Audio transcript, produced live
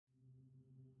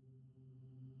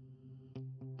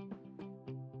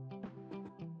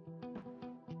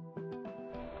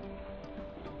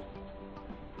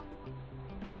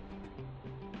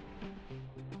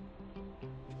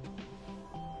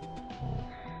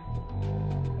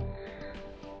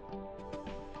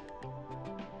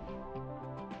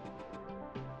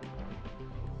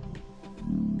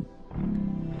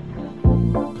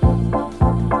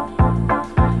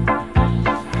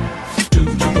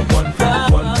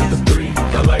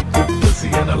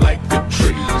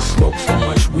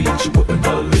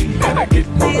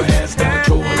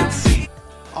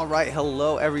Alright,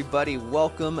 hello everybody,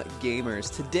 welcome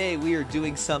gamers. Today we are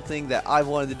doing something that I've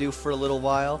wanted to do for a little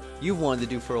while. You've wanted to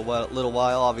do for a little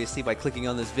while, obviously, by clicking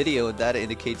on this video, and that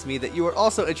indicates me that you are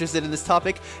also interested in this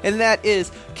topic, and that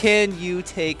is, can you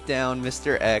take down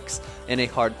Mr. X in a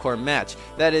hardcore match?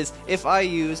 That is, if I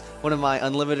use one of my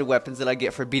unlimited weapons that I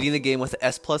get for beating the game with the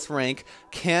S+ rank,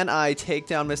 can I take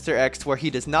down Mr. X to where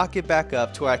he does not get back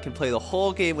up, to where I can play the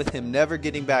whole game with him never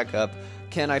getting back up?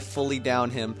 Can I fully down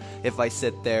him if I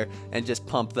sit there and just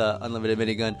pump the unlimited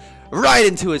minigun right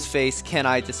into his face? Can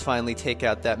I just finally take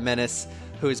out that menace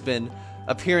who's been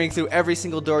appearing through every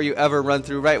single door you ever run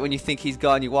through? Right when you think he's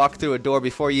gone, you walk through a door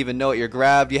before you even know it, you're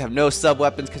grabbed. You have no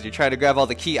sub-weapons because you're trying to grab all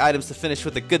the key items to finish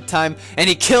with a good time, and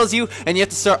he kills you, and you have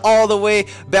to start all the way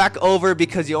back over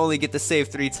because you only get to save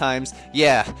 3 times.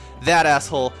 Yeah, that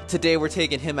asshole. Today we're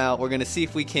taking him out. We're going to see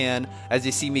if we can, as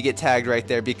you see me get tagged right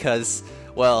there because,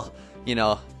 well, you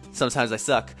know, sometimes I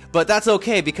suck. But that's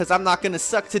okay, because I'm not going to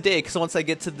suck today, because once I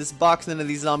get to this box, none of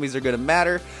these zombies are going to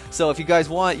matter. So if you guys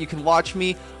want, you can watch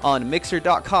me on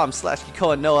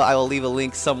mixer.com/kekoa. I will leave a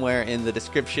link somewhere in the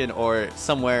description or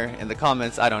somewhere in the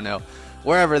comments. I don't know.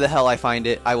 Wherever the hell I find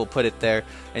it, I will put it there,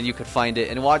 and you can find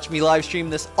it and watch me live stream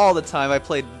this all the time. I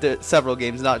played several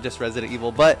games, not just Resident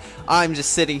Evil, but I'm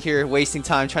just sitting here wasting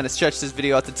time trying to stretch this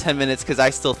video out to 10 minutes because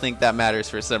I still think that matters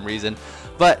for some reason.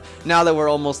 But now that we're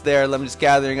almost there, I'm just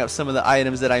gathering up some of the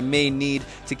items that I may need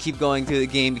to keep going through the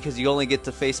game, because you only get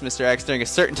to face Mr. X during a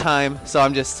certain time, so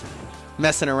I'm just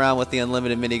messing around with the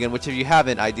unlimited minigun, which if you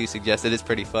haven't, I do suggest it is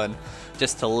pretty fun,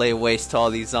 just to lay waste to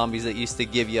all these zombies that used to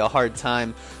give you a hard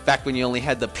time back when you only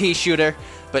had the pea shooter,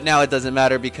 but now it doesn't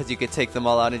matter because you could take them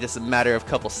all out in just a matter of a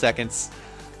couple seconds.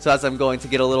 So as I'm going to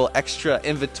get a little extra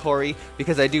inventory,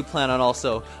 because I do plan on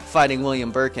also fighting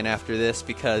William Birkin after this,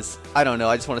 because I don't know,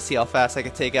 I just want to see how fast I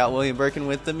can take out William Birkin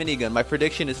with the minigun. My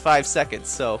prediction is 5 seconds,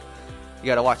 so you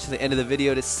gotta watch to the end of the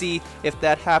video to see if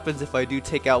that happens. If I do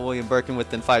take out William Birkin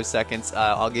within 5 seconds,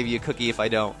 I'll give you a cookie if I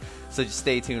don't. So just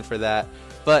stay tuned for that.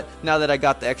 But now that I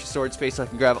got the extra storage space so I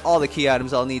can grab all the key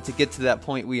items I'll need to get to that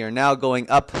point, we are now going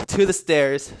up to the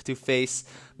stairs to face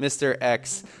Mr.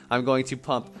 X. I'm going to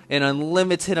pump an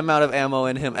unlimited amount of ammo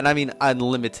in him, and I mean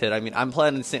unlimited. I mean, I'm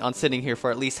planning on sitting here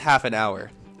for at least half an hour.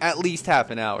 At least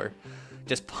half an hour.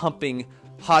 Just pumping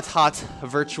hot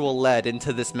virtual lead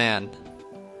into this man.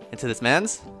 Into this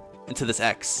man's? Into this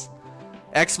X.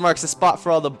 X marks the spot for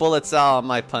all the bullets. Oh,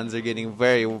 my puns are getting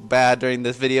very bad during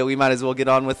this video. We might as well get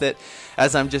on with it,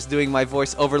 as I'm just doing my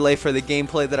voice overlay for the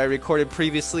gameplay that I recorded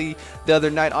previously the other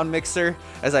night on Mixer,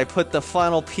 as I put the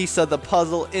final piece of the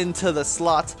puzzle into the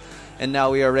slot. And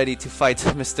now we are ready to fight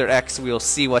Mr. X. We will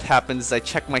see what happens as I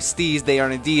check my steeds. They are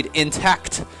indeed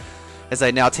intact, as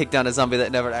I now take down a zombie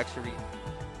that never actually...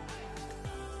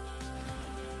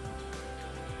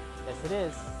 Yes, it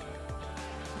is.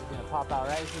 It's gonna pop out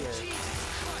right here.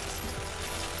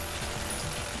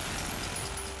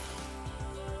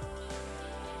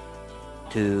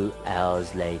 2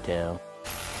 hours later.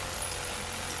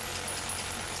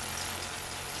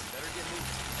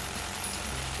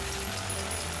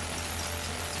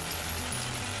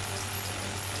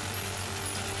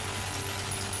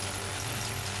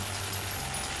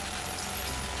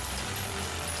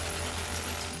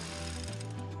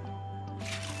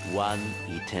 One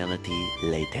eternity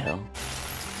later.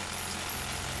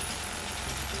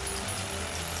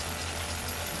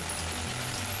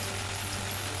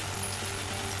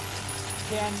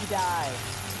 Can you die?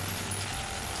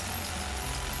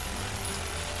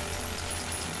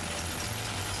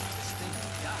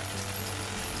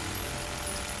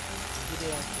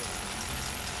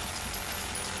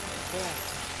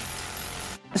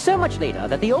 So much later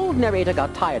that the old narrator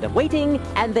got tired of waiting,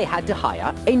 and they had to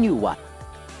hire a new one.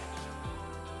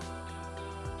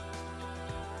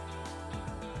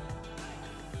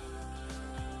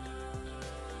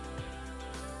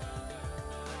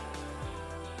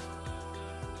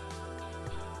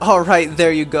 Alright,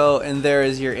 there you go, and there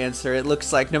is your answer. It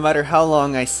looks like no matter how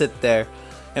long I sit there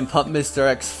and pump Mr.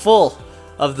 X full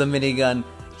of the minigun,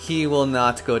 he will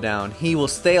not go down. He will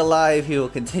stay alive, he will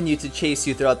continue to chase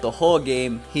you throughout the whole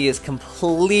game. He is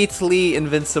completely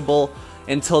invincible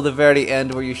until the very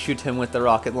end, where you shoot him with the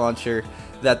rocket launcher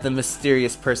that the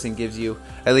mysterious person gives you.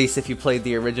 At least if you played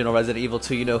the original Resident Evil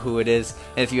 2, you know who it is.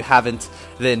 And if you haven't,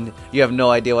 then you have no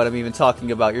idea what I'm even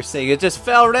talking about. You're saying it just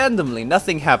fell randomly,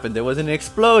 nothing happened, there was an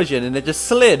explosion and it just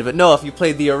slid. But no, if you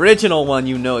played the original one,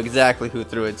 you know exactly who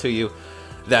threw it to you.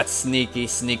 That sneaky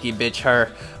bitch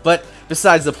her. But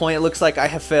besides the point. It looks like I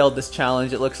have failed this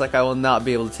challenge. It looks like I will not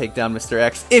be able to take down Mr.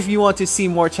 X. If you want to see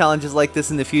more challenges like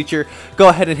this in the future, go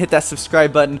ahead and hit that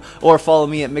subscribe button, or follow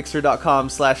me at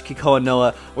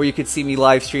mixer.com/kekoa, where you can see me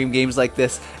live stream games like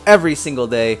this every single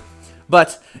day.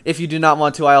 But if you do not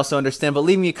want to, I also understand. But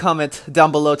leave me a comment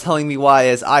down below telling me why,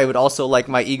 as I would also like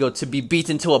my ego to be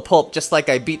beaten to a pulp, just like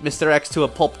I beat Mr. X to a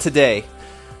pulp today.